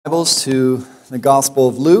Bibles to the Gospel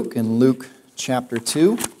of Luke and Luke chapter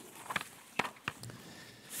 2.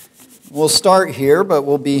 We'll start here, but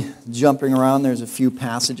we'll be jumping around. There's a few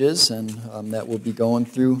passages and that we'll be going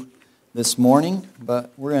through this morning,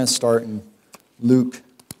 but we're going to start in Luke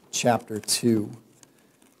chapter 2.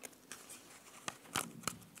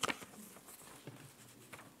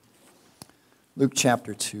 Luke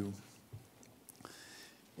chapter 2.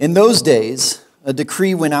 In those days, a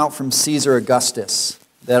decree went out from Caesar Augustus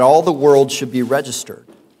that all the world should be registered.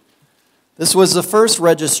 This was the first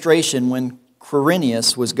registration when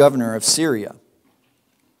Quirinius was governor of Syria,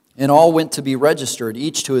 and all went to be registered,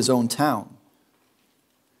 each to his own town.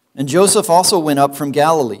 And Joseph also went up from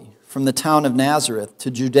Galilee, from the town of Nazareth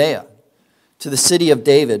to Judea, to the city of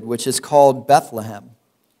David, which is called Bethlehem,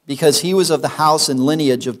 because he was of the house and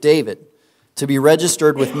lineage of David, to be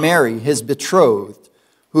registered with Mary, his betrothed,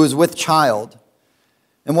 who was with child.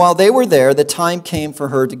 And while they were there, the time came for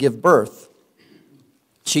her to give birth.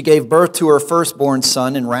 She gave birth to her firstborn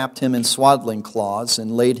son and wrapped him in swaddling cloths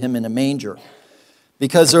and laid him in a manger,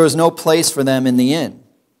 because there was no place for them in the inn.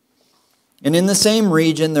 And in the same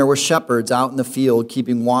region there were shepherds out in the field,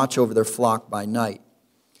 keeping watch over their flock by night.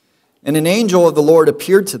 And an angel of the Lord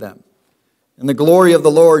appeared to them, and the glory of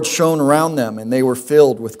the Lord shone around them, and they were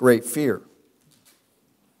filled with great fear.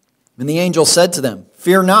 And the angel said to them,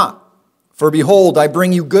 "Fear not. For behold, I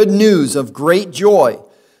bring you good news of great joy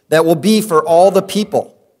that will be for all the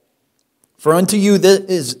people. For unto you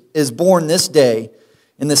is born this day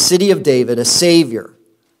in the city of David a Savior,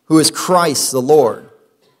 who is Christ the Lord.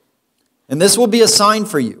 And this will be a sign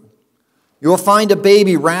for you. You will find a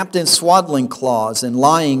baby wrapped in swaddling cloths and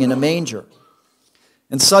lying in a manger."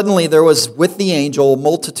 And suddenly there was with the angel a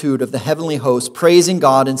multitude of the heavenly host, praising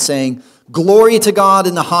God and saying, "Glory to God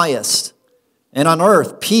in the highest, and on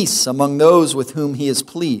earth peace among those with whom he is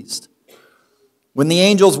pleased." When the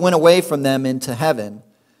angels went away from them into heaven,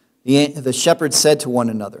 the shepherds said to one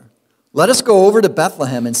another, "Let us go over to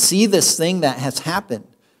Bethlehem and see this thing that has happened,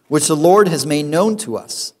 which the Lord has made known to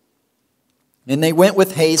us." And they went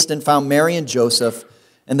with haste and found Mary and Joseph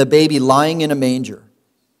and the baby lying in a manger.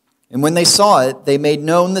 And when they saw it, they made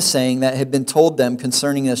known the saying that had been told them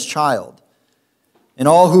concerning this child. And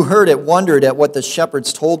all who heard it wondered at what the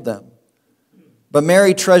shepherds told them. But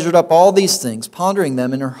Mary treasured up all these things, pondering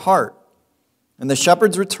them in her heart. And the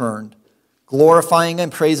shepherds returned, glorifying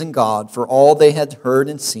and praising God for all they had heard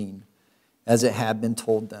and seen, as it had been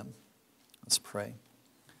told them. Let's pray.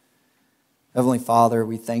 Heavenly Father,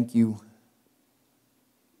 we thank you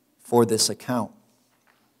for this account.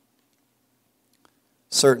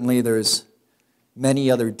 Certainly there's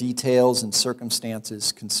many other details and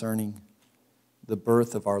circumstances concerning the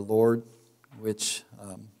birth of our Lord, which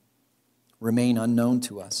remain unknown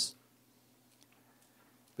to us.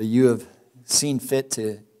 But you have seen fit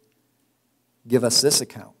to give us this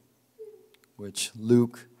account, which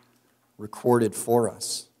Luke recorded for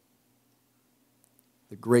us.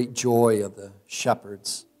 The great joy of the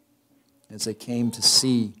shepherds as they came to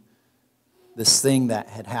see this thing that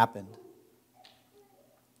had happened.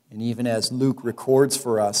 And even as Luke records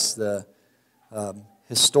for us the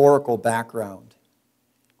historical background,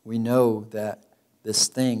 we know that this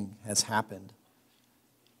thing has happened,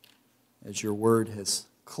 as your word has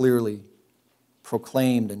clearly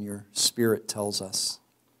proclaimed and your Spirit tells us.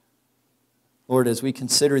 Lord, as we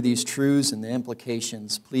consider these truths and the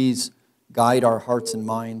implications, please guide our hearts and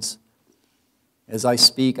minds. As I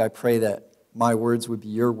speak, I pray that my words would be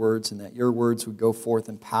your words and that your words would go forth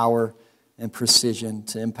in power and precision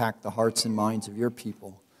to impact the hearts and minds of your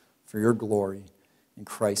people for your glory. In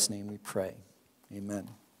Christ's name we pray. Amen.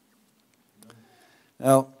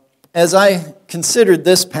 Now, as I considered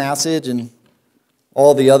this passage and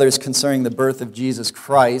all the others concerning the birth of Jesus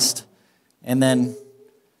Christ, and then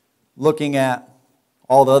looking at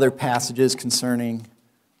all the other passages concerning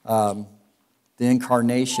the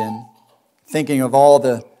incarnation, thinking of all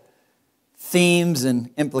the themes and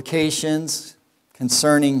implications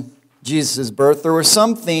concerning Jesus' birth, there were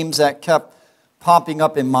some themes that kept popping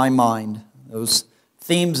up in my mind. Those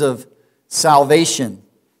themes of salvation,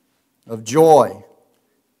 of joy,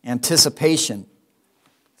 anticipation,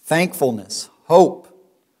 thankfulness, hope,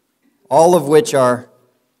 all of which are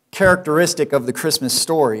characteristic of the Christmas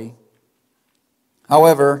story.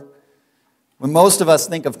 However, when most of us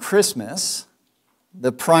think of Christmas,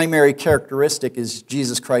 the primary characteristic is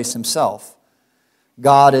Jesus Christ himself.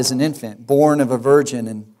 God as an infant, born of a virgin,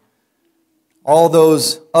 and all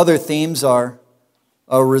those other themes are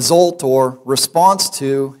a result or response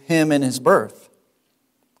to him and his birth.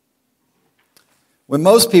 When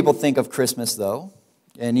most people think of Christmas, though,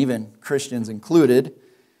 and even Christians included,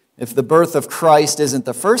 if the birth of Christ isn't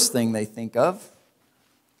the first thing they think of,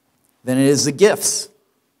 then it is the gifts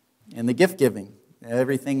and the gift giving,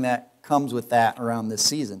 everything that comes with that around this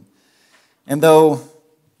season. And though,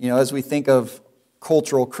 as we think of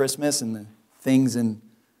cultural Christmas and the things in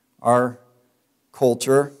our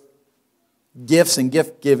culture, gifts and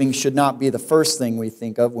gift giving should not be the first thing we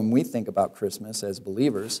think of when we think about Christmas as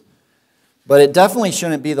believers, but it definitely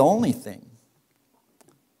shouldn't be the only thing.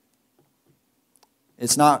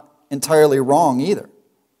 It's not entirely wrong either.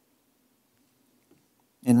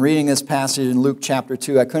 In reading this passage in Luke chapter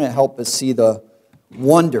 2, I couldn't help but see the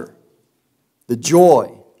wonder, the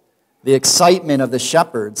joy, the excitement of the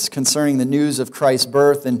shepherds concerning the news of Christ's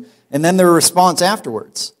birth, and then their response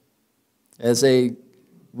afterwards as they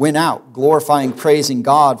went out, glorifying, praising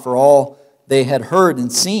God for all they had heard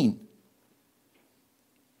and seen.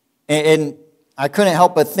 And I couldn't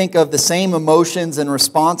help but think of the same emotions and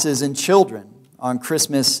responses in children on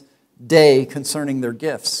Christmas Day concerning their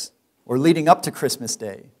gifts, or leading up to Christmas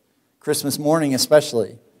Day, Christmas morning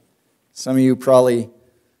especially. Some of you probably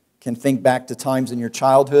can think back to times in your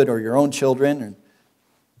childhood or your own children, and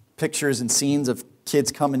pictures and scenes of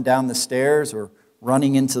kids coming down the stairs or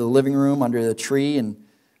running into the living room under the tree and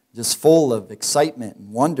just full of excitement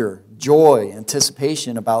and wonder, joy,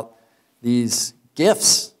 anticipation about these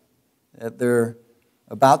gifts that they're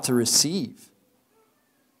about to receive.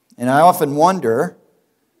 And I often wonder,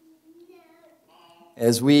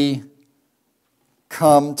 as we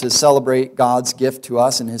come to celebrate God's gift to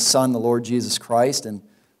us and His Son, the Lord Jesus Christ, and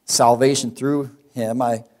salvation through Him,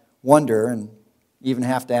 I wonder, and even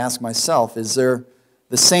have to ask myself, is there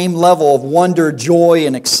the same level of wonder, joy,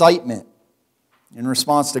 and excitement in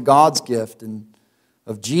response to God's gift and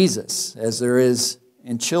of Jesus as there is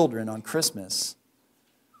in children on Christmas,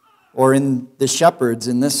 or in the shepherds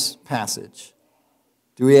in this passage?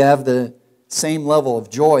 Do we have the same level of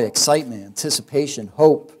joy, excitement, anticipation,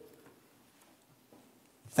 hope,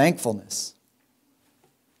 thankfulness?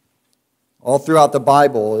 All throughout the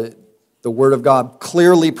Bible, the Word of God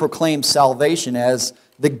clearly proclaims salvation as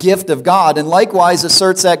the gift of God, and likewise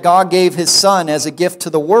asserts that God gave His Son as a gift to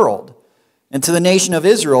the world and to the nation of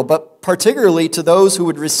Israel, but particularly to those who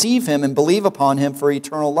would receive Him and believe upon Him for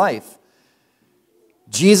eternal life.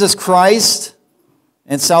 Jesus Christ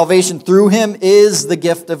and salvation through Him is the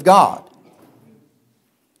gift of God.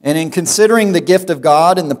 And in considering the gift of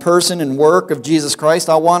God and the person and work of Jesus Christ,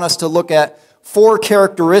 I want us to look at 4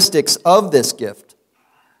 characteristics of this gift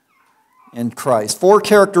in Christ. 4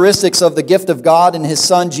 characteristics of the gift of God and His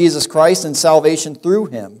Son, Jesus Christ, and salvation through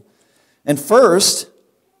Him. And first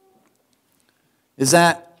is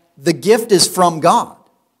that the gift is from God.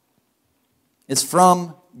 It's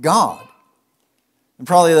from God. And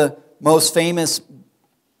probably the most famous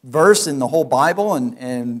verse in the whole Bible,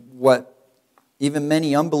 and what even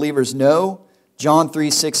many unbelievers know, John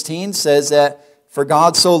 3:16 says that for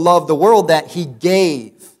God so loved the world that He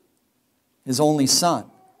gave His only Son,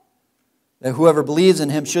 that whoever believes in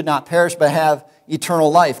Him should not perish but have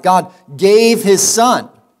eternal life. God gave His Son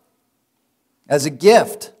as a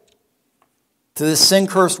gift to this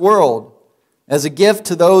sin-cursed world, as a gift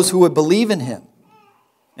to those who would believe in Him.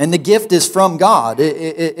 And the gift is from God.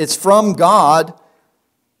 It's from God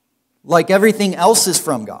like everything else is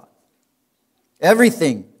from God.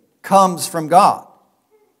 Everything comes from God.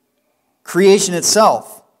 Creation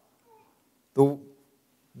itself. The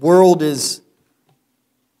world is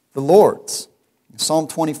the Lord's. Psalm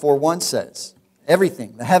 24:1 says,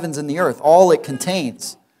 everything, the heavens and the earth, all it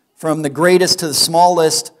contains, from the greatest to the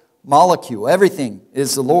smallest molecule, everything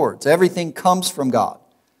is the Lord's. Everything comes from God.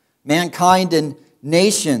 Mankind and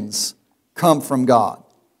nations come from God.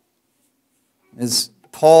 As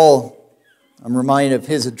Paul, I'm reminded of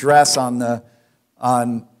his address on the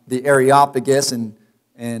Areopagus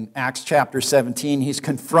in Acts chapter 17. He's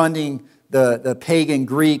confronting the pagan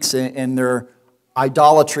Greeks and their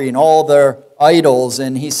idolatry and all their idols.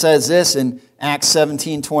 And he says this in Acts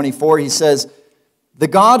 17:24. He says, "The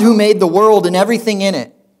God who made the world and everything in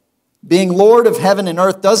it, being Lord of heaven and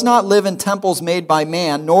earth, does not live in temples made by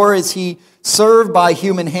man, nor is He served by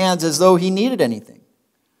human hands as though He needed anything,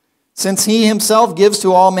 since He Himself gives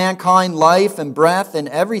to all mankind life and breath and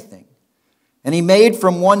everything. And He made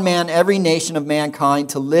from one man every nation of mankind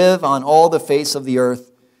to live on all the face of the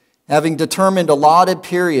earth, having determined allotted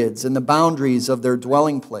periods and the boundaries of their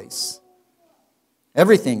dwelling place."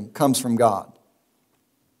 Everything comes from God.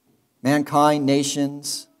 Mankind,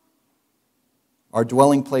 nations, our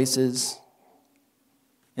dwelling places,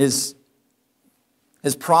 His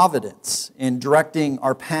providence in directing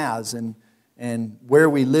our paths and where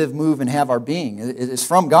we live, move, and have our being. It is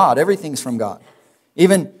from God. Everything's from God.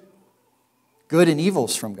 Even Good and evil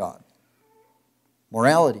is from God.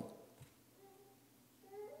 Morality.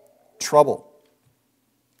 Trouble.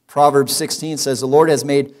 Proverbs 16 says, the Lord has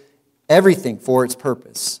made everything for its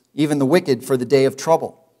purpose, even the wicked for the day of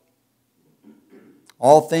trouble.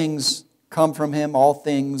 All things come from Him, all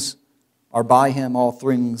things are by Him, all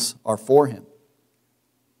things are for Him.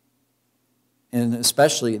 And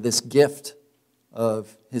especially this gift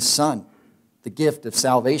of His Son, the gift of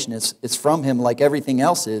salvation, it's from Him like everything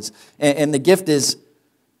else is. And the gift is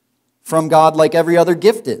from God like every other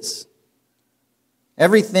gift is.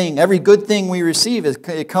 Everything, every good thing we receive,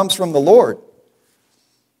 it comes from the Lord.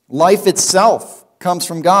 Life itself comes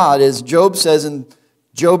from God. As Job says in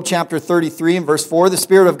Job chapter 33 and verse 4, the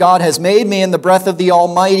Spirit of God has made me, and the breath of the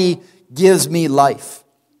Almighty gives me life.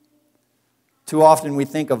 Too often we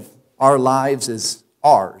think of our lives as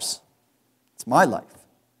ours. It's my life.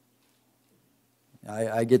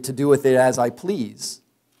 I get to do with it as I please.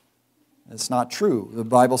 That's not true. The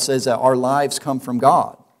Bible says that our lives come from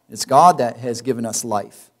God. It's God that has given us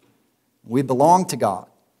life. We belong to God.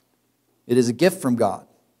 It is a gift from God.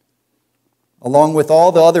 Along with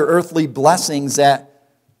all the other earthly blessings that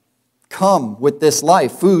come with this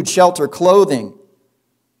life: food, shelter, clothing,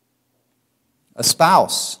 a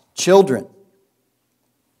spouse, children.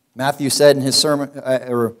 Matthew said in his sermon,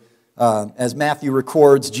 as Matthew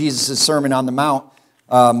records Jesus' Sermon on the Mount,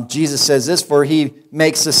 Jesus says this, for He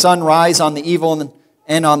makes the sun rise on the evil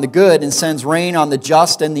and on the good, and sends rain on the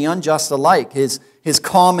just and the unjust alike. His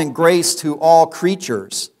calm and grace to all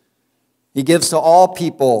creatures. He gives to all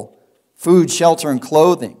people food, shelter, and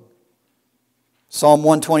clothing. Psalm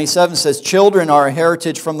 127 says, children are a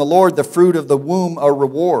heritage from the Lord, the fruit of the womb a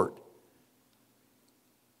reward.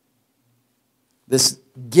 This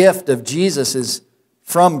gift of Jesus is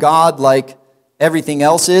from God like everything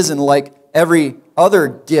else is, and like every other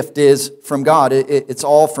gift is from God. It's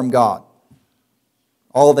all from God.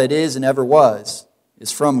 All that is and ever was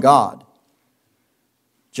is from God.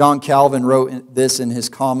 John Calvin wrote this in his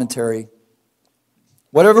commentary.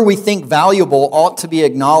 Whatever we think valuable ought to be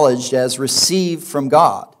acknowledged as received from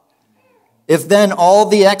God. If then all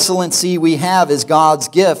the excellency we have is God's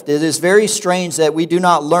gift, it is very strange that we do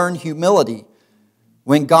not learn humility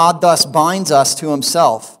when God thus binds us to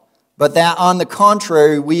Himself, but that on the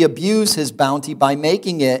contrary we abuse His bounty by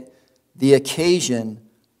making it the occasion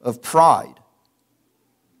of pride.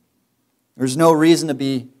 There's no reason to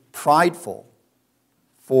be prideful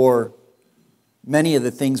for many of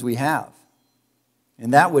the things we have.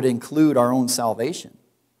 And that would include our own salvation.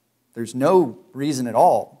 There's no reason at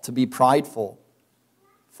all to be prideful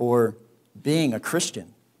for being a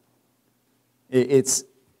Christian. It's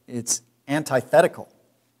antithetical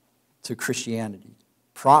to Christianity.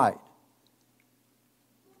 Pride.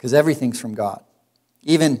 Because everything's from God.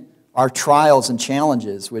 Even our trials and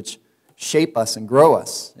challenges, which shape us and grow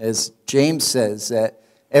us. As James says, that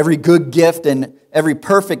every good gift and every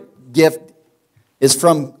perfect gift is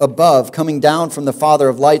from above, coming down from the Father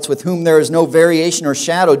of lights, with whom there is no variation or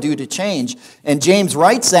shadow due to change. And James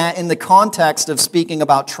writes that in the context of speaking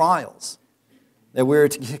about trials. That we're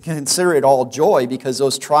to consider it all joy, because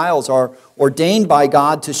those trials are ordained by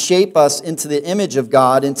God to shape us into the image of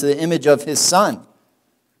God, into the image of His Son.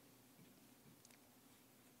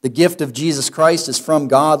 The gift of Jesus Christ is from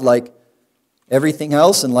God like everything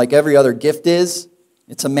else and like every other gift is.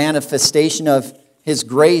 It's a manifestation of His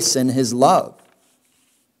grace and His love.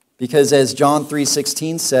 Because as John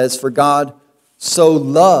 3:16 says, for God so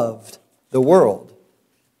loved the world.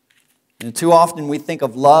 And too often we think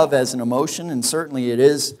of love as an emotion, and certainly it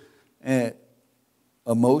is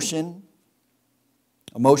emotion.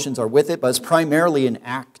 Emotions are with it, but it's primarily an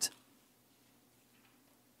act.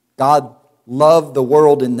 God loved the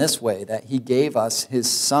world in this way, that He gave us His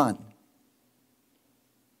Son.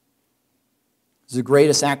 It's the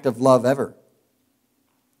greatest act of love ever.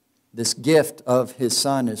 This gift of His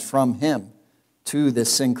Son is from Him to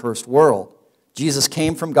this sin-cursed world. Jesus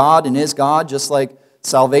came from God and is God, just like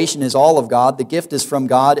salvation is all of God. The gift is from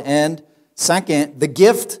God. And second, the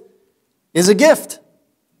gift is a gift.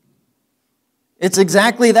 It's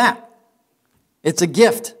exactly that. It's a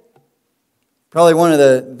gift. Probably one of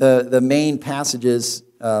the main passages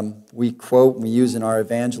we quote and we use in our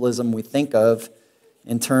evangelism, we think of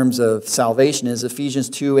in terms of salvation, is Ephesians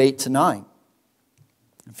 2:8-9.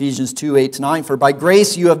 Ephesians 2:8-9, for by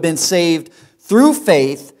grace you have been saved through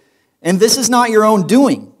faith, and this is not your own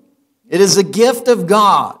doing. It is a gift of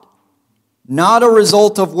God, not a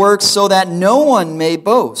result of works, so that no one may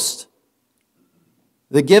boast.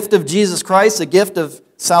 The gift of Jesus Christ, the gift of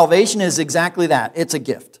salvation, is exactly that. It's a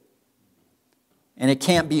gift. And it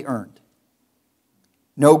can't be earned.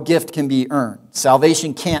 No gift can be earned.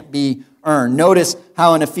 Salvation can't be earn. Notice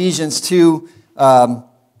how in Ephesians 2,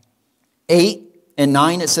 8 and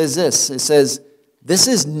 9 it says this. It says, this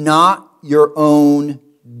is not your own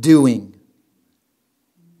doing.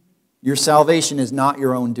 Your salvation is not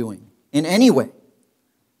your own doing in any way.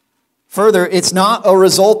 Further, it's not a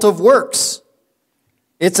result of works.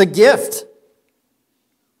 It's a gift.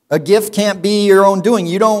 A gift can't be your own doing.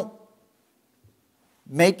 You don't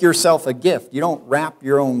make yourself a gift. You don't wrap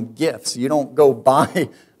your own gifts. You don't go buy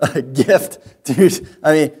a gift.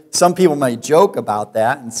 I mean, some people might joke about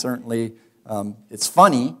that, and certainly it's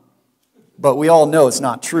funny, but we all know it's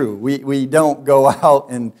not true. We don't go out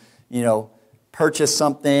and, purchase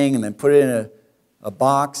something and then put it in a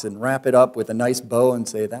box and wrap it up with a nice bow and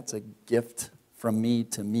say, that's a gift from me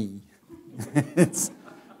to me.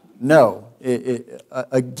 No,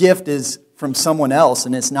 a gift is from someone else,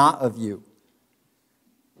 and it's not of you.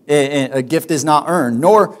 A gift is not earned,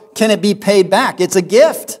 nor can it be paid back. It's a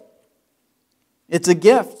gift. It's a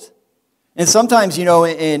gift. And sometimes,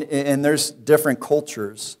 and there's different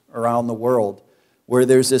cultures around the world where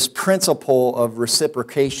there's this principle of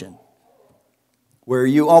reciprocation, where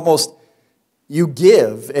you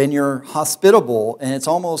give and you're hospitable, and it's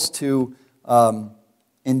almost to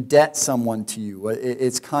indebt someone to you.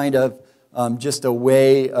 It's kind of just the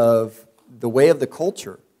way of the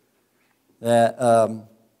culture that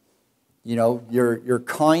you're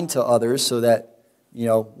kind to others so that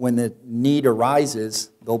when the need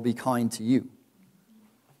arises, they'll be kind to you.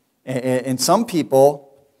 And some people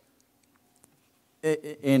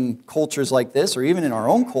in cultures like this, or even in our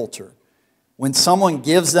own culture, when someone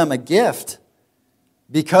gives them a gift,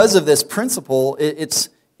 because of this principle, it's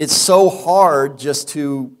so hard just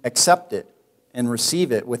to accept it and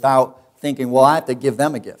receive it without thinking, well, I have to give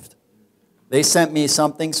them a gift. They sent me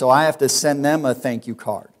something, so I have to send them a thank you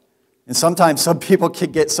card. And sometimes some people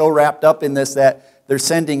can get so wrapped up in this that they're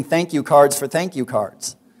sending thank you cards for thank you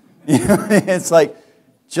cards. It's like,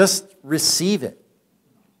 just receive it.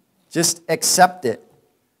 Just accept it.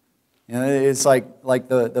 It's like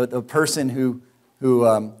the person who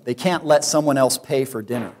they can't let someone else pay for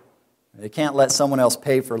dinner. They can't let someone else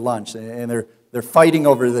pay for lunch, and they're fighting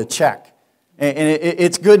over the check. And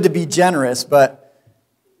it's good to be generous, but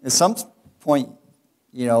at some point,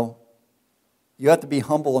 you have to be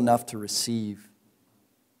humble enough to receive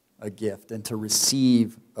a gift and to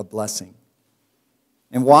receive a blessing.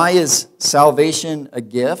 And why is salvation a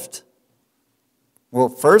gift? Well,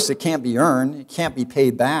 first, it can't be earned. It can't be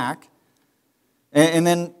paid back. And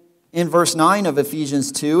then in verse 9 of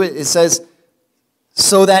Ephesians 2, it says,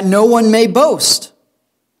 so that no one may boast.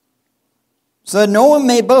 So that no one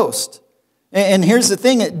may boast. And here's the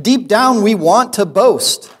thing, deep down we want to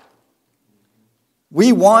boast.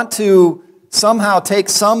 We want to somehow take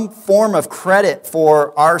some form of credit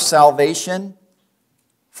for our salvation,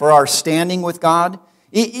 for our standing with God,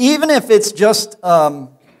 even if it's just a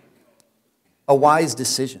wise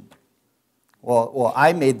decision. Well,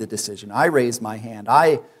 I made the decision. I raised my hand.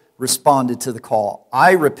 I responded to the call.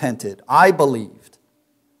 I repented. I believed.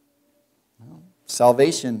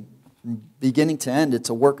 Salvation, from beginning to end, it's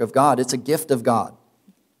a work of God. It's a gift of God.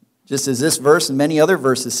 Just as this verse and many other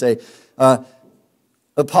verses say,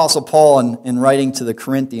 Apostle Paul, in writing to the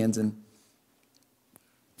Corinthians, in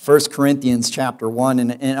 1 Corinthians chapter 1,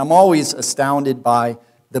 and I'm always astounded by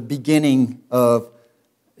the beginning of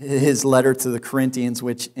his letter to the Corinthians,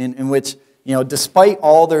 in which, despite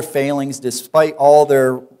all their failings, despite all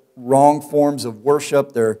their wrong forms of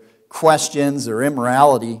worship, their questions, their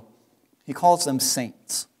immorality, he calls them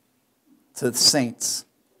saints, to the saints,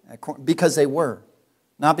 because they were.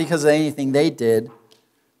 Not because of anything they did,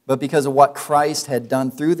 but because of what Christ had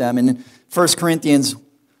done through them. And in 1 Corinthians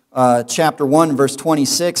chapter 1, verse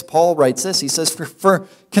 26, Paul writes this. He says, for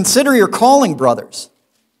consider your calling, brothers.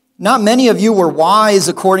 Not many of you were wise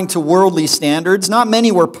according to worldly standards. Not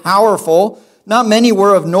many were powerful. Not many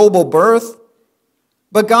were of noble birth.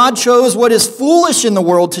 But God chose what is foolish in the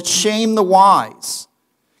world to shame the wise.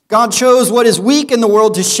 God chose what is weak in the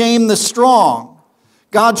world to shame the strong.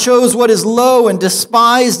 God chose what is low and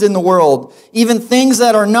despised in the world, even things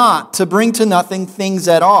that are not, to bring to nothing things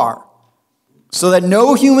that are, so that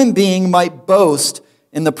no human being might boast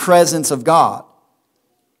in the presence of God.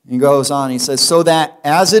 He goes on, he says, so that,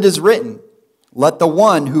 as it is written, let the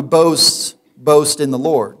one who boasts boast in the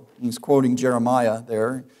Lord. He's quoting Jeremiah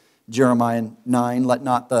there, Jeremiah 9, let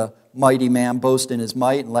not the mighty man boast in his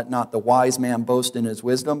might, and let not the wise man boast in his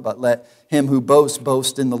wisdom, but let him who boasts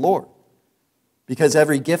boast in the Lord. Because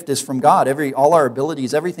every gift is from God. All our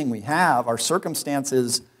abilities, everything we have, our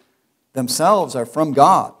circumstances themselves are from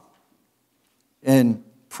God. And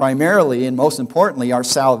primarily and most importantly, our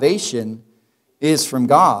salvation is from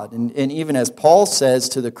God. And even as Paul says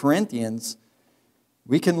to the Corinthians,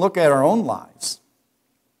 we can look at our own lives.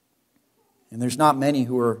 And there's not many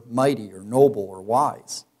who are mighty or noble or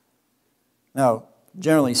wise. Now,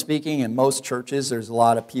 generally speaking, in most churches, there's a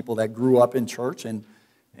lot of people that grew up in church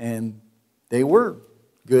and they were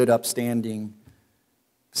good, upstanding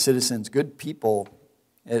citizens, good people,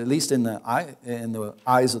 at least in the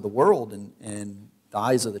eyes of the world and the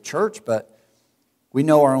eyes of the church. But we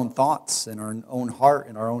know our own thoughts and our own heart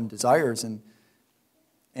and our own desires.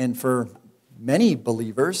 And for many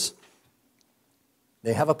believers,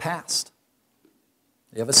 they have a past.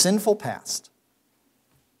 They have a sinful past.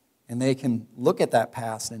 And they can look at that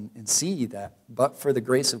past and see that, but for the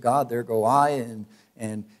grace of God, there go I.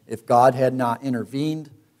 And if God had not intervened,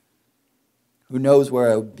 who knows where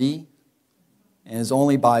I would be? And it's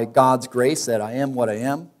only by God's grace that I am what I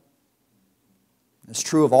am. It's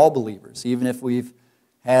true of all believers, even if we've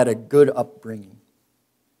had a good upbringing.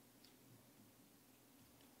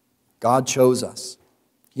 God chose us.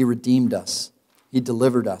 He redeemed us. He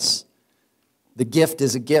delivered us. The gift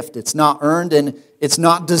is a gift. It's not earned and it's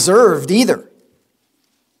not deserved either.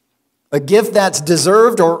 A gift that's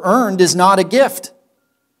deserved or earned is not a gift.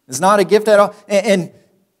 It's not a gift at all. And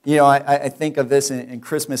you know, I think of this in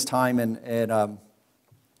Christmas time, and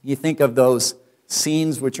you think of those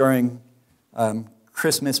scenes which are in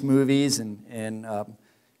Christmas movies, and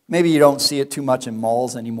maybe you don't see it too much in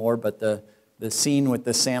malls anymore, but the scene with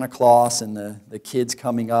the Santa Claus and the kids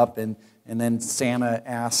coming up, and then Santa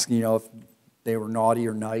asks, you know, if they were naughty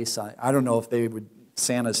or nice. I don't know if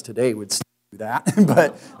Santas today would do that,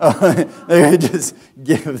 but they would just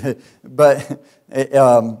give it. But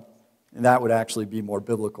that would actually be more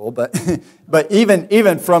biblical. But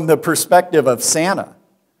even from the perspective of Santa,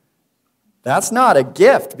 that's not a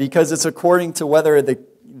gift, because it's according to whether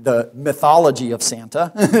the mythology of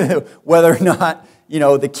Santa, whether or not, you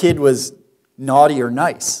know, the kid was naughty or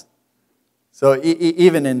nice. So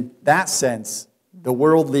even in that sense, the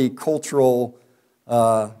worldly, cultural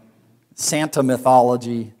Santa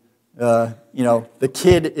mythology, you know, the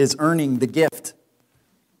kid is earning the gift.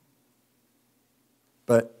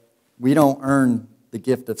 But we don't earn the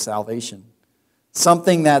gift of salvation.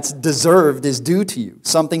 Something that's deserved is due to you.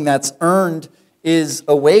 Something that's earned is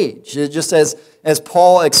a wage. It just as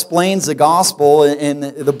Paul explains the gospel in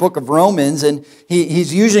the book of Romans, and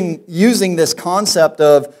he's using this concept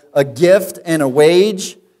of a gift and a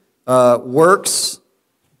wage, works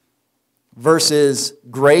versus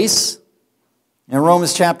grace. In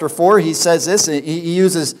Romans chapter 4, he says this. He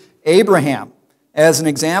uses Abraham as an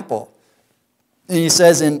example. And he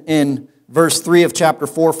says in verse 3 of chapter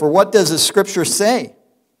 4, "For what does the scripture say?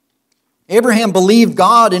 Abraham believed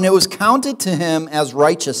God, and it was counted to him as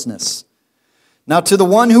righteousness. Now to the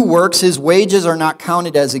one who works, his wages are not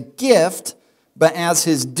counted as a gift, but as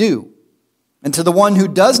his due. And to the one who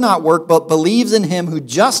does not work, but believes in him who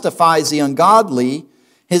justifies the ungodly,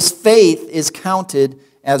 his faith is counted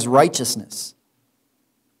as righteousness."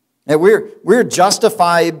 And we're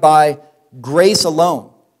justified by grace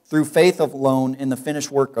alone, through faith alone, in the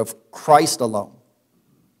finished work of Christ alone.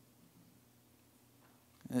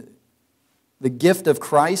 The gift of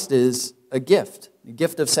Christ is a gift. The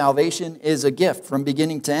gift of salvation is a gift from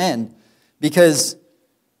beginning to end, because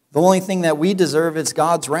the only thing that we deserve is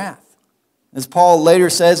God's wrath. As Paul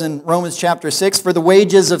later says in Romans chapter 6, "For the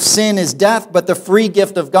wages of sin is death, but the free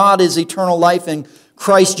gift of God is eternal life in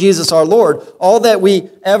Christ Jesus our Lord." All that we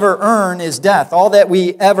ever earn is death. All that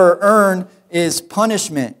we ever earn is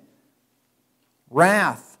punishment,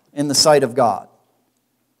 wrath in the sight of God.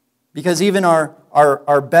 Because even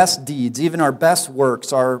our best deeds, even our best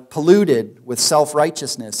works are polluted with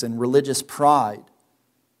self-righteousness and religious pride.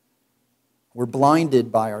 We're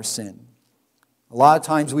blinded by our sin. A lot of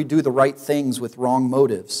times we do the right things with wrong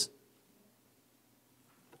motives.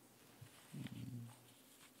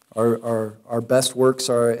 Our best works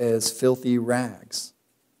are as filthy rags.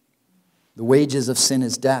 The wages of sin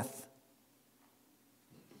is death.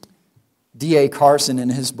 D.A. Carson, in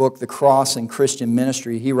his book, The Cross and Christian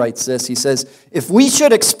Ministry, he writes this. He says, "If we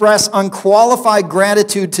should express unqualified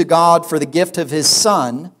gratitude to God for the gift of His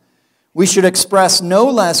Son, we should express no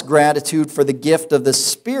less gratitude for the gift of the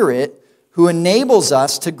Spirit who enables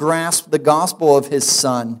us to grasp the gospel of His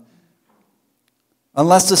Son.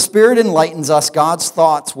 Unless the Spirit enlightens us, God's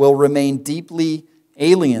thoughts will remain deeply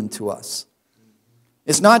alien to us."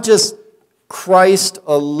 It's not just Christ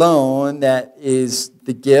alone that is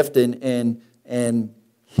the gift, and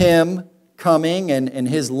Him coming, and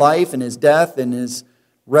His life and His death and His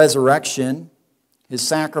resurrection, His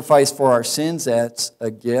sacrifice for our sins, that's a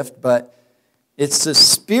gift. But it's the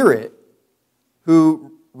Spirit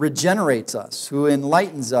who regenerates us, who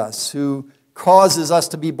enlightens us, who causes us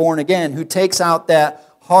to be born again, who takes out that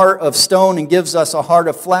heart of stone and gives us a heart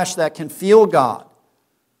of flesh that can feel God,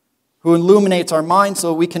 who illuminates our mind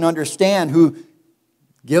so we can understand, who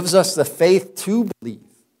gives us the faith to believe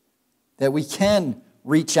that we can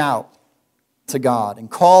reach out to God and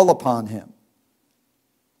call upon Him.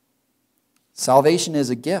 Salvation is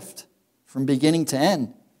a gift from beginning to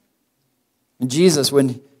end. And Jesus,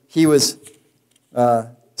 when He was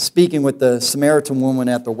speaking with the Samaritan woman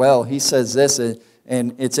at the well, He says this,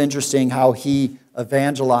 and it's interesting how He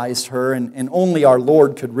evangelized her, and only our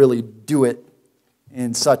Lord could really do it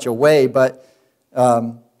in such a way, but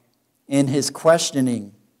in His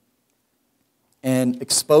questioning and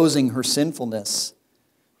exposing her sinfulness,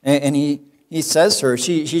 and He says to her,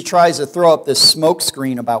 she tries to throw up this smoke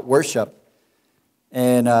screen about worship,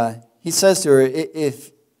 and He says to her,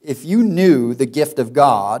 if you knew the gift of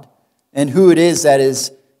God and who it is that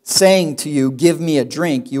is saying to you, give me a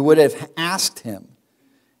drink, you would have asked Him,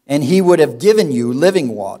 and He would have given you living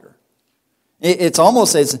water. It's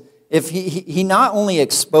almost as if he not only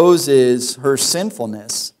exposes her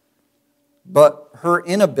sinfulness, but her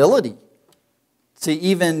inability to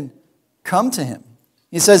even come to Him.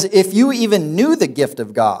 He says, if you even knew the gift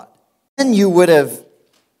of God, then you would have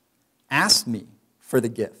asked me for the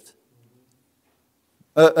gift.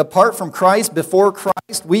 Apart from Christ, before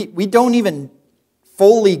Christ, we don't even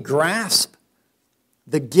fully grasp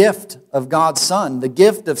the gift of God's Son, the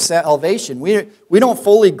gift of salvation. We don't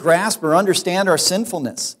fully grasp or understand our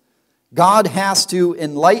sinfulness. God has to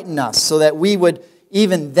enlighten us so that we would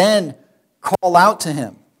even then call out to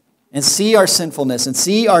Him and see our sinfulness and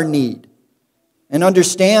see our need and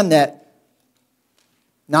understand that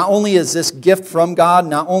not only is this gift from God,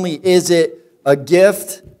 not only is it a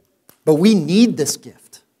gift, but we need this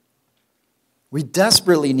gift. We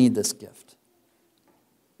desperately need this gift.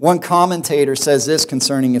 One commentator says this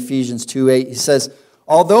concerning Ephesians 2:8. He says,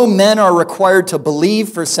 although men are required to believe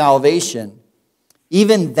for salvation,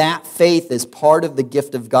 even that faith is part of the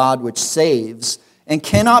gift of God which saves and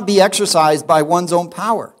cannot be exercised by one's own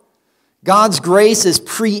power. God's grace is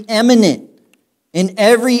preeminent in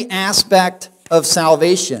every aspect of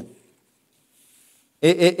salvation.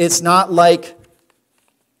 It's not like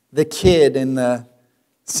the kid in the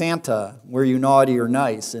Santa, were you naughty or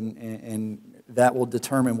nice, and that will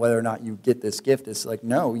determine whether or not you get this gift. It's like,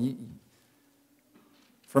 no,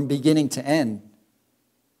 from beginning to end,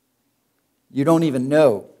 you don't even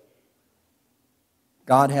know.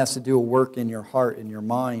 God has to do a work in your heart, in your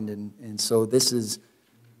mind, and so this is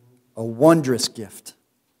a wondrous gift.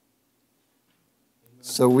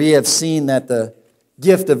 So we have seen that the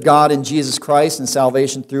gift of God in Jesus Christ and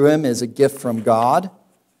salvation through Him is a gift from God.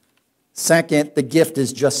 Second, the gift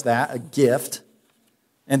is just that, a gift.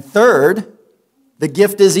 And third, the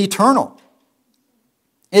gift is eternal.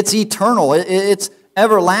 It's eternal. It's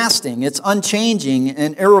everlasting. It's unchanging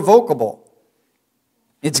and irrevocable.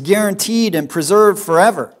 It's guaranteed and preserved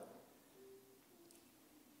forever.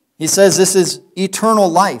 He says this is eternal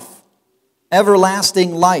life,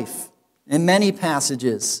 everlasting life in many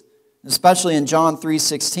passages, especially in John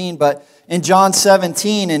 3:16. But in John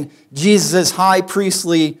 17, in Jesus' high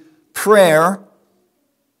priestly prayer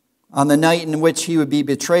on the night in which He would be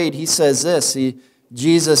betrayed, He says this.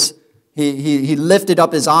 Jesus lifted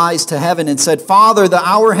up His eyes to heaven and said, Father, the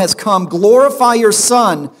hour has come. Glorify your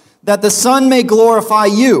Son, that the Son may glorify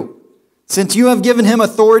you, since you have given Him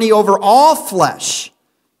authority over all flesh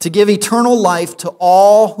to give eternal life to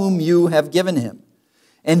all whom you have given Him.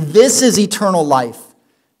 And this is eternal life,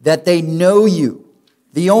 that they know you,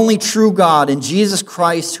 the only true God, and Jesus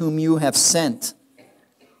Christ whom you have sent.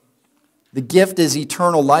 The gift is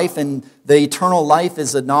eternal life, and the eternal life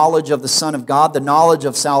is the knowledge of the Son of God, the knowledge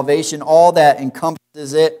of salvation, all that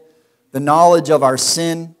encompasses it, the knowledge of our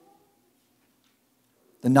sin,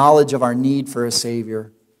 the knowledge of our need for a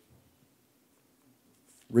Savior.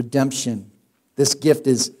 Redemption. This gift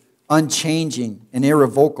is unchanging and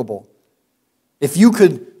irrevocable. If you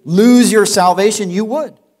could lose your salvation, you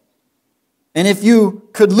would. And if you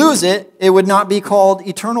could lose it, it would not be called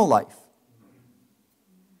eternal life.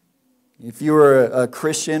 If you were a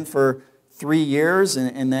Christian for 3 years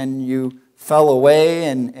and then you fell away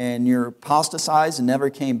and you're apostatized and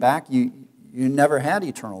never came back, you never had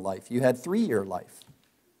eternal life. You had 3-year life.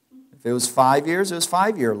 If it was 5 years, it was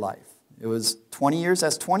 5-year life. It was 20 years,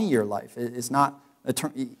 that's 20-year life. It's not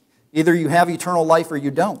either you have eternal life or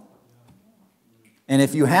you don't. And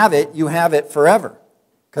if you have it forever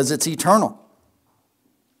because it's eternal.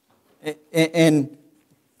 And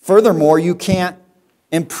furthermore, you can't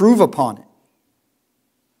improve upon it.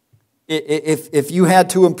 If you had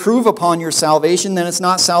to improve upon your salvation, then it's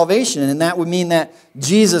not salvation. And that would mean that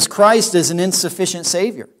Jesus Christ is an insufficient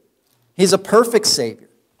Savior. He's a perfect Savior.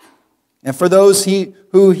 And for those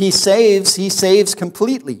who He saves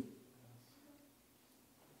completely.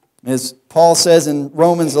 As Paul says in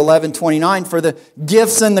Romans 11:29, for the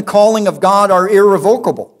gifts and the calling of God are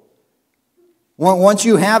irrevocable. Once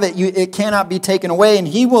you have it, it cannot be taken away, and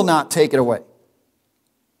He will not take it away.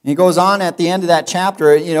 He goes on at the end of that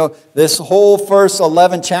chapter, this whole first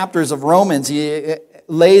 11 chapters of Romans, he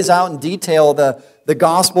lays out in detail the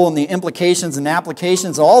gospel and the implications and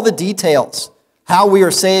applications, all the details, how we are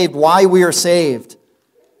saved, why we are saved.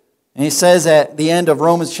 And he says at the end of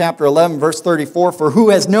Romans chapter 11, verse 34, for who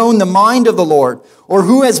has known the mind of the Lord, or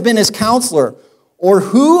who has been His counselor, or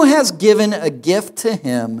who has given a gift to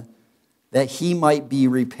Him that He might be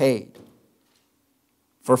repaid?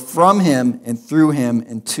 For from Him and through Him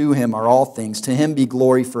and to Him are all things. To Him be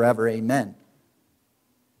glory forever. Amen.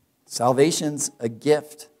 Salvation's a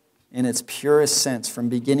gift in its purest sense from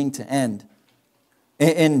beginning to end.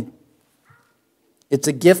 And it's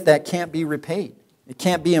a gift that can't be repaid. It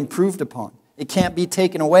can't be improved upon. It can't be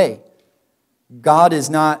taken away. God is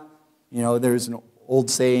not, there's an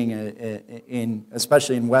old saying,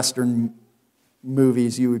 especially in Western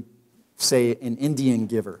movies, you would say an Indian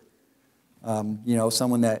giver.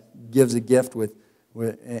 Someone that gives a gift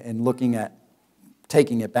and looking at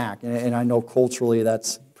taking it back. And I know culturally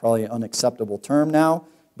that's probably an unacceptable term now,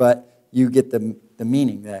 but you get the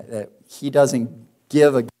meaning that He doesn't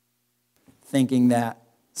give a gift thinking that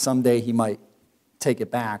someday He might take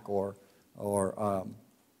it back or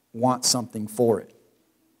want something for it.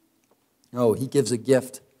 No, He gives a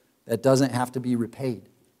gift that doesn't have to be repaid.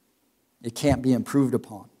 It can't be improved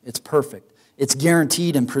upon. It's perfect. It's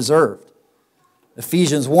guaranteed and preserved.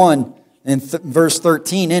 Ephesians 1 and verse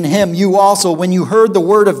 13, in Him you also, when you heard the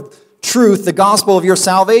word of truth, the gospel of your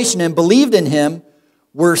salvation, and believed in Him,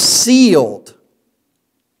 were sealed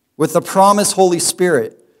with the promised Holy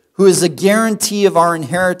Spirit, who is the guarantee of our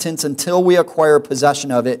inheritance until we acquire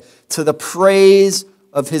possession of it, to the praise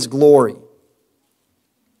of His glory.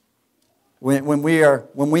 When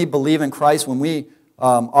we believe in Christ, when we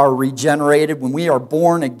are regenerated, when we are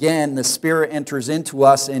born again, the Spirit enters into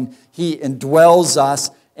us and He indwells us.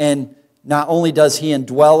 And not only does He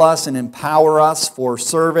indwell us and empower us for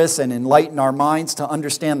service and enlighten our minds to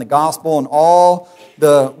understand the gospel and all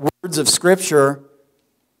the words of Scripture,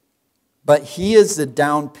 but He is the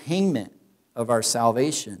down payment of our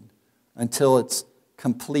salvation until it's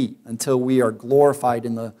complete, until we are glorified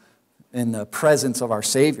in the presence of our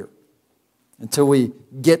Savior, until we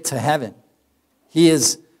get to heaven. He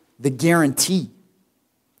is the guarantee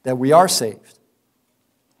that we are saved.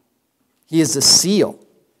 He is the seal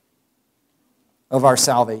of our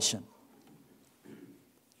salvation.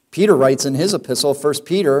 Peter writes in his epistle, 1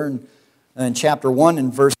 Peter, in chapter 1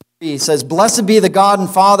 and verse 3, he says, blessed be the God and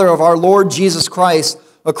Father of our Lord Jesus Christ.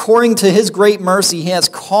 According to His great mercy, He has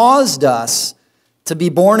caused us to be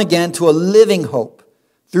born again to a living hope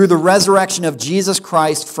through the resurrection of Jesus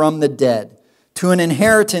Christ from the dead, to an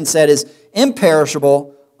inheritance that is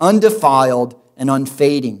imperishable, undefiled, and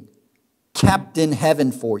unfading, kept in heaven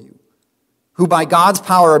for you, who by God's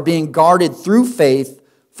power are being guarded through faith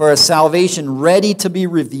for a salvation ready to be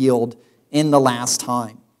revealed in the last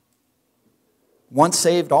time. Once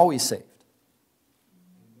saved, always saved.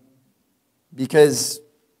 Because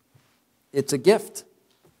it's a gift.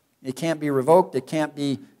 It can't be revoked. It can't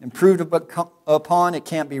be improved upon. It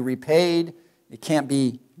can't be repaid. It can't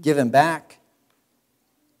be given back.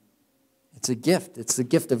 It's a gift. It's the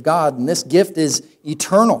gift of God, and this gift is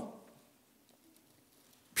eternal.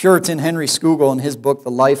 Puritan Henry Scougal, in his book, The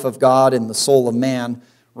Life of God and the Soul of Man,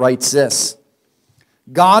 writes this,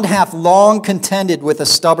 God hath long contended with a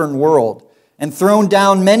stubborn world, and thrown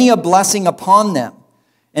down many a blessing upon them.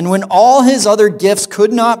 And when all His other gifts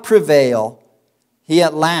could not prevail, He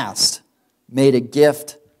at last made a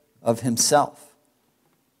gift of Himself.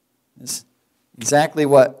 It's exactly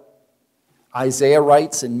what Isaiah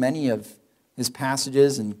writes in many of his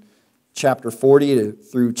passages in chapter 40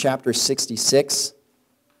 through chapter 66,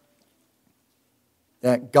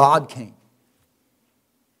 that God came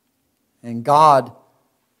and God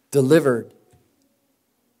delivered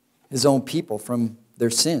His own people from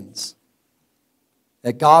their sins.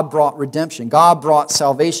 That God brought redemption. God brought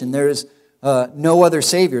salvation. There is no other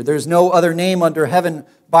Savior. There's no other name under heaven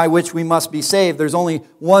by which we must be saved. There's only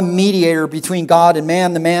one mediator between God and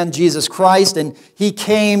man, the man Jesus Christ, and He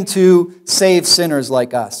came to save sinners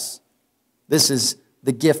like us. This is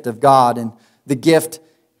the gift of God, and the gift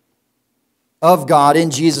of God in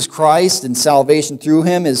Jesus Christ and salvation through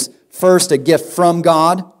Him is first, a gift from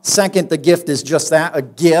God. Second, the gift is just that, a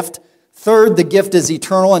gift. Third, the gift is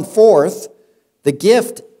eternal. And fourth, the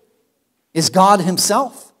gift is God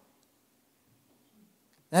himself.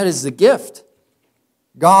 That is the gift.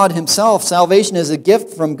 God himself. Salvation is a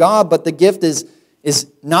gift from God, but the gift is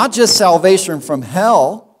not just salvation from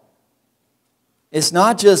hell. It's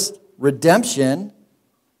not just redemption,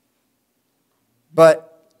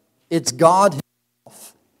 but it's God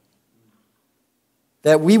himself.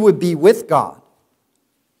 That we would be with God.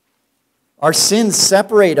 Our sins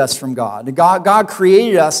separate us from God. God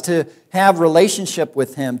created us to have relationship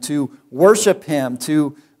with him, to worship him,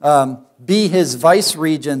 to be his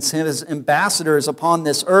vice-regents, his ambassadors upon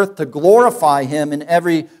this earth, to glorify him in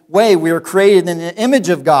every way. We were created in the image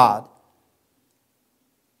of God.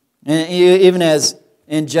 And even as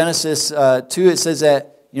in Genesis 2, it says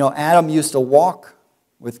that Adam used to walk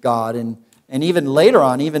with God. And even later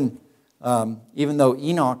on, even though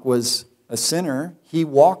Enoch was a sinner, he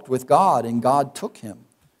walked with God and God took him.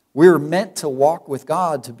 We were meant to walk with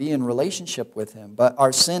God, to be in relationship with him. But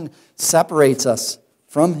our sin separates us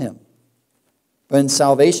from him. But in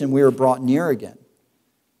salvation, we are brought near again.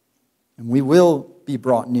 And we will be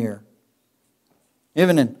brought near.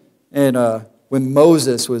 Even when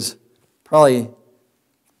Moses was probably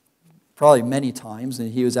many times,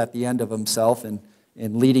 and he was at the end of himself and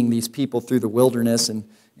leading these people through the wilderness. And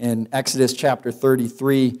in Exodus chapter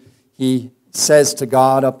 33, he says to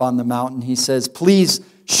God up on the mountain, he says, "Please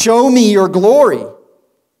show me your glory."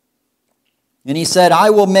 And he said, "I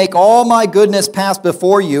will make all my goodness pass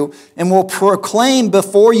before you and will proclaim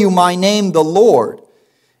before you my name, the Lord.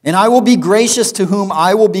 And I will be gracious to whom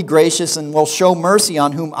I will be gracious and will show mercy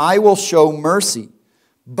on whom I will show mercy.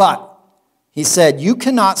 But," he said, "you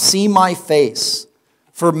cannot see my face,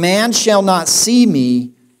 for man shall not see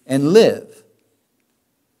me and live."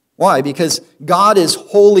 Why? Because God is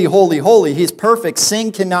holy, holy, holy. He's perfect.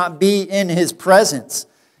 Sin cannot be in his presence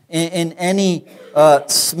in any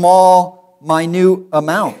small, minute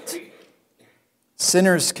amount.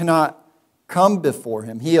 Sinners cannot come before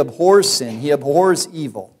him. He abhors sin. He abhors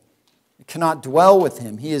evil. It cannot dwell with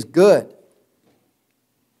him. He is good.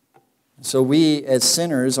 So we as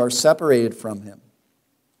sinners are separated from him.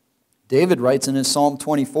 David writes in his Psalm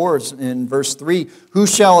 24 in verse 3, "Who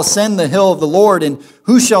shall ascend the hill of the Lord, and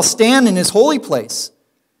who shall stand in his holy place?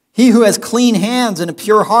 He who has clean hands and a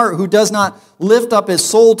pure heart, who does not lift up his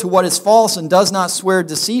soul to what is false and does not swear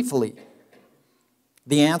deceitfully."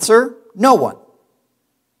 The answer? No one.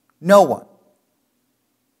 No one.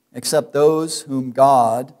 Except those whom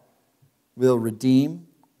God will redeem,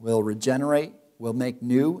 will regenerate, will make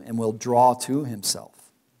new, and will draw to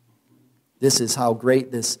himself. This is how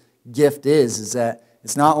great this gift is that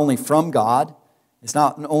it's not only from God, it's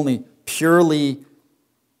not only purely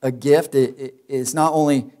a gift, it's not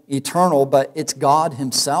only eternal, but it's God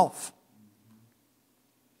himself.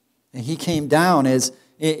 And he came down as,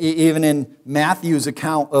 even in Matthew's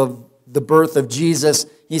account of the birth of Jesus,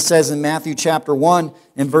 he says in Matthew chapter 1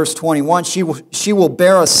 and verse 21, she will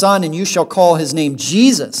bear a son and you shall call his name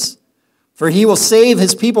Jesus, for he will save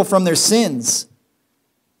his people from their sins.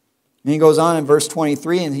 And he goes on in verse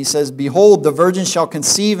 23 and he says, "Behold, the virgin shall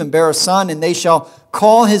conceive and bear a son, and they shall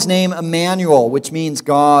call his name Emmanuel," which means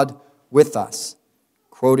God with us.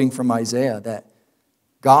 Quoting from Isaiah, that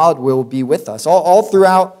God will be with us. All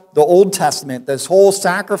throughout the Old Testament, this whole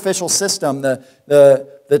sacrificial system,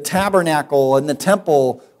 the tabernacle and the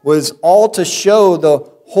temple was all to show the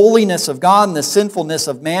holiness of God and the sinfulness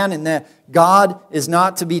of man, and that God is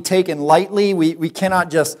not to be taken lightly. We cannot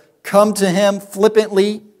just come to him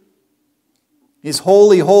flippantly. He's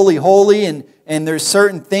holy, holy, holy, and there's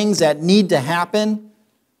certain things that need to happen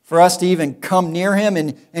for us to even come near him.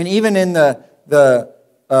 And even in the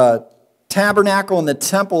tabernacle and the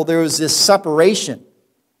temple, there was this separation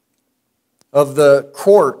of the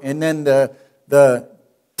court, and then the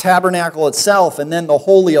tabernacle itself, and then the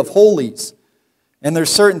Holy of Holies. And there's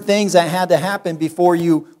certain things that had to happen before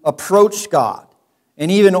you approached God. And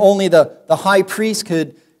even only the high priest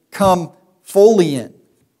could come fully in.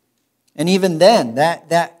 And even then,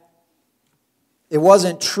 that it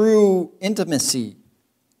wasn't true intimacy.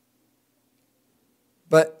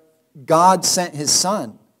 But God sent his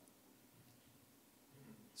Son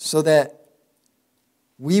so that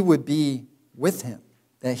we would be with him,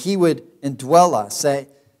 that he would indwell us, that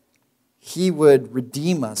he would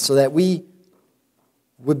redeem us, so that we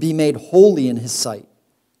would be made holy in his sight.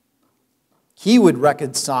 He would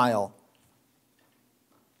reconcile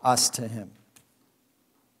us to him.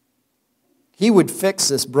 He would fix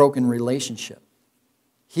this broken relationship.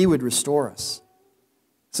 He would restore us.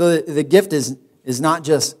 So the gift is not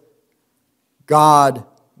just God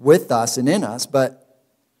with us and in us, but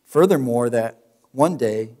furthermore, that one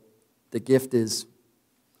day the gift is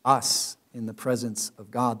us in the presence of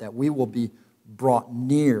God, that we will be brought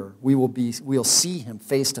near. We'll see him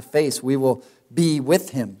face to face. We will be with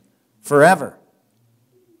him forever.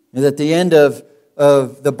 And at the end of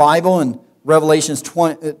the Bible in Revelation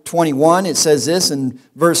 21, it says this in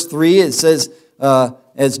verse 3, it says,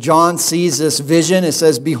 as John sees this vision, it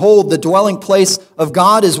says, "Behold, the dwelling place of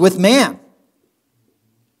God is with man.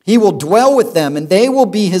 He will dwell with them, and they will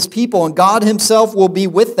be his people, and God himself will be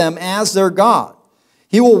with them as their God.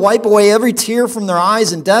 He will wipe away every tear from their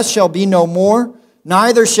eyes, and death shall be no more.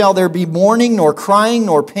 Neither shall there be mourning, nor crying,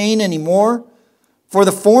 nor pain any more. For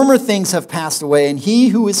the former things have passed away." And he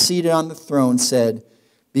who is seated on the throne said,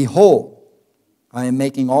 "Behold, I am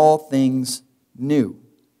making all things new."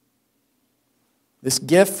 This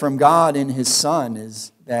gift from God in his Son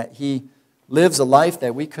is that he lives a life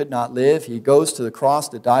that we could not live. He goes to the cross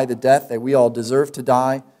to die the death that we all deserve to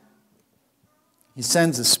die. He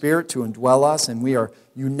sends the Spirit to indwell us, and we are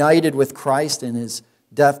united with Christ in his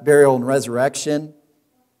death, burial, and resurrection.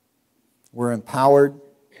 We're empowered.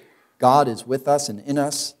 God is with us and in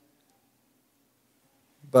us.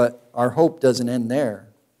 But our hope doesn't end there,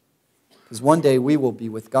 because one day we will be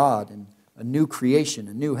with God in a new creation,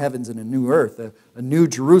 a new heavens and a new earth, a new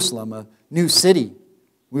Jerusalem, a new city.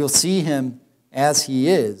 We will see him as he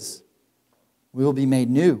is. We will be made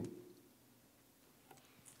new.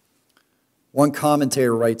 One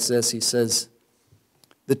commentator writes this. He says,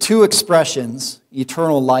 "The two expressions,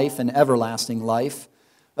 eternal life and everlasting life,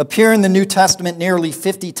 appear in the New Testament nearly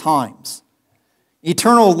 50 times.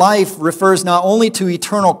 Eternal life refers not only to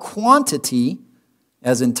eternal quantity,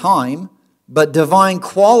 as in time, but divine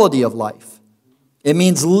quality of life. It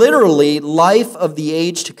means literally life of the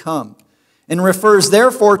age to come, and refers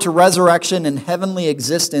therefore to resurrection and heavenly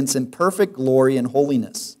existence in perfect glory and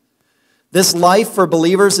holiness. This life for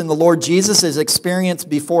believers in the Lord Jesus is experienced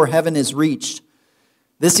before heaven is reached.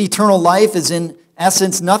 This eternal life is in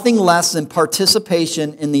essence nothing less than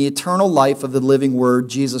participation in the eternal life of the living Word,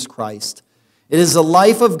 Jesus Christ. It is the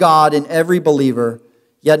life of God in every believer,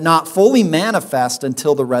 yet not fully manifest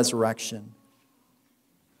until the resurrection.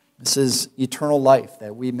 This is eternal life,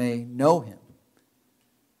 that we may know him.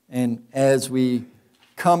 And as we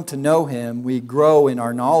come to know him, we grow in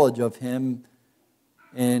our knowledge of him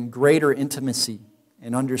in greater intimacy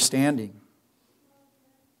and understanding.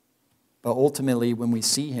 But ultimately, when we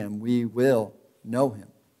see him, we will know him.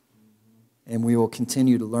 And we will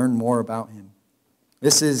continue to learn more about him.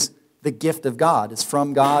 This is the gift of God. It's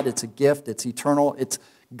from God. It's a gift. It's eternal. It's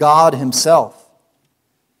God himself.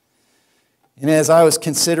 And as I was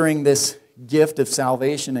considering this gift of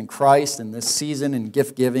salvation in Christ and this season in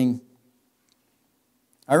gift giving,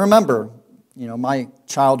 I remember, my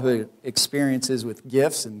childhood experiences with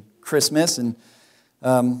gifts and Christmas, and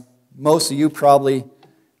most of you probably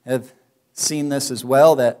have seen this as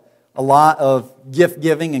well, that a lot of gift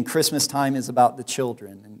giving and Christmas time is about the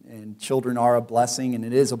children, and children are a blessing, and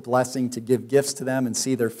it is a blessing to give gifts to them and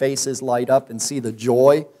see their faces light up and see the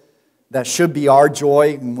joy that should be our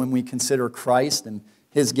joy when we consider Christ and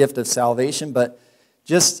his gift of salvation. But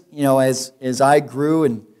just, as I grew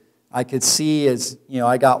and I could see as,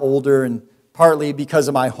 I got older, and partly because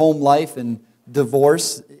of my home life and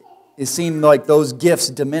divorce, it seemed like those gifts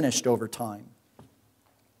diminished over time.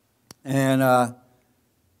 And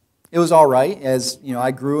it was all right as,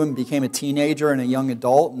 I grew and became a teenager and a young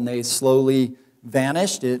adult, and they slowly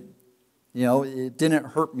vanished. It didn't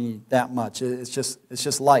hurt me that much. It's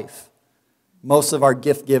just life. Most of our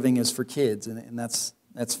gift giving is for kids, and that's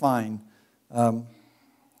fine.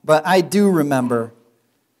 But I do remember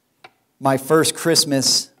my first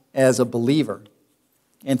Christmas as a believer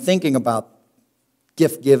and thinking about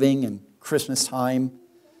gift giving and Christmas time.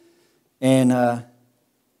 And I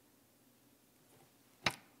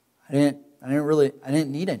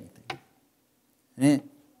didn't need anything. I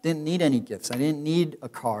didn't need any gifts. I didn't need a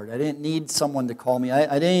card. I didn't need someone to call me.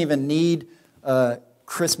 I didn't even need a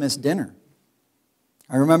Christmas dinner.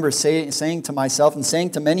 I remember saying to myself and saying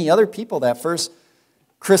to many other people that first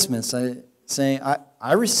Christmas, I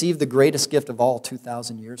received the greatest gift of all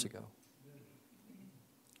 2,000 years ago.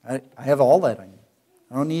 I have all that I need.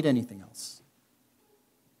 I don't need anything else.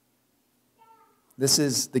 This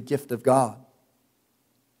is the gift of God.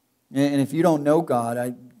 And if you don't know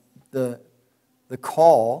God, the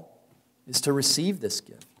call is to receive this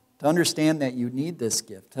gift, to understand that you need this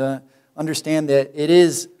gift, to understand that it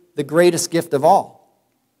is the greatest gift of all.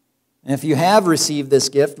 And if you have received this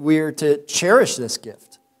gift, we are to cherish this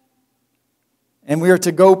gift. And we are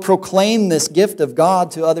to go proclaim this gift of God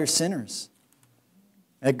to other sinners.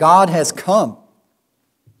 That God has come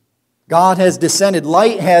God has descended.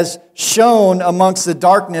 Light has shone amongst the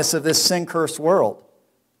darkness of this sin-cursed world.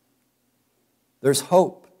 There's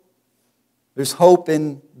hope. There's hope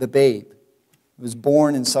in the babe who was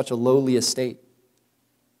born in such a lowly estate.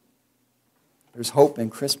 There's hope in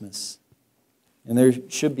Christmas. And there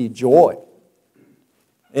should be joy.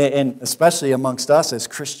 And especially amongst us as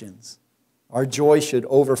Christians. Our joy should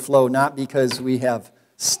overflow not because we have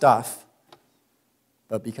stuff,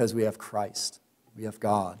 but because we have Christ. We have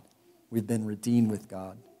God. We've been redeemed with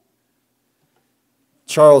God.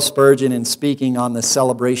 Charles Spurgeon, in speaking on the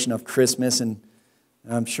celebration of Christmas, and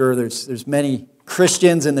I'm sure there's many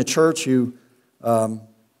Christians in the church who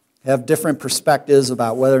have different perspectives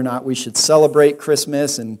about whether or not we should celebrate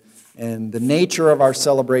Christmas and the nature of our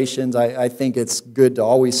celebrations. I think it's good to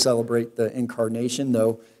always celebrate the incarnation,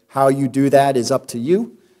 though how you do that is up to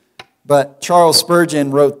you. But Charles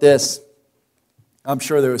Spurgeon wrote this. I'm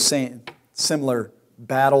sure there was similar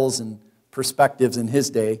battles and perspectives in his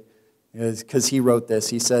day, because he wrote this.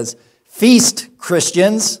 He says, "Feast,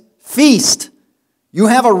 Christians, feast. You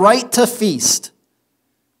have a right to feast.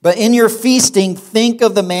 But in your feasting, think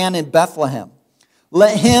of the man in Bethlehem.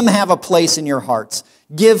 Let him have a place in your hearts.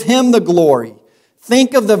 Give him the glory.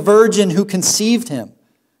 Think of the virgin who conceived him.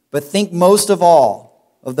 But think most of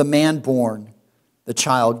all of the man born, the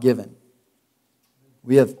child given."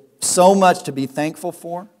 We have so much to be thankful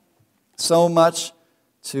for, so much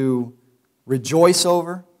to rejoice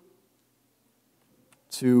over,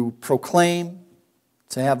 to proclaim,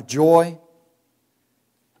 to have joy.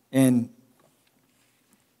 And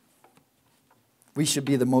we should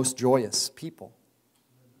be the most joyous people,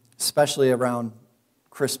 especially around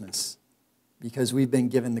Christmas, because we've been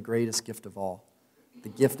given the greatest gift of all, the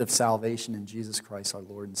gift of salvation in Jesus Christ, our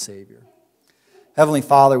Lord and Savior. Heavenly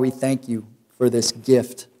Father, we thank you for this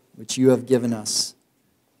gift which you have given us.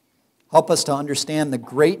 Help us to understand the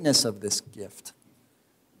greatness of this gift.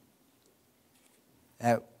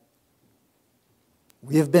 That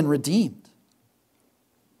we have been redeemed.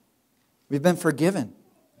 We've been forgiven.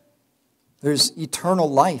 There's eternal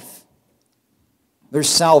life. There's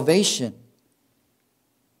salvation.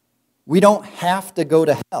 We don't have to go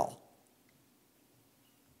to hell,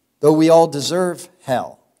 though we all deserve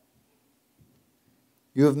hell.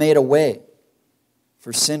 You have made a way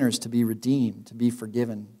for sinners to be redeemed, to be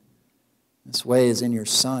forgiven. This way is in your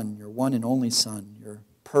Son, your one and only Son, your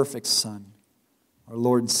perfect Son, our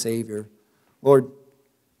Lord and Savior. Lord,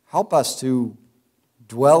 help us to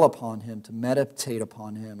dwell upon him, to meditate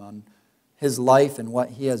upon him, on his life and what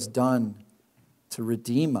he has done to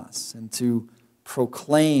redeem us and to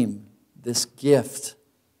proclaim this gift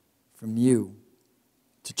from you,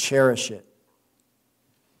 to cherish it.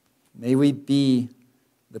 May we be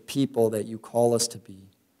the people that you call us to be,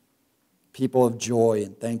 people of joy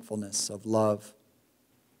and thankfulness, of love,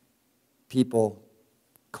 people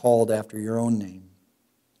called after your own name.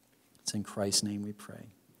 It's in Christ's name we pray.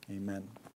 Amen.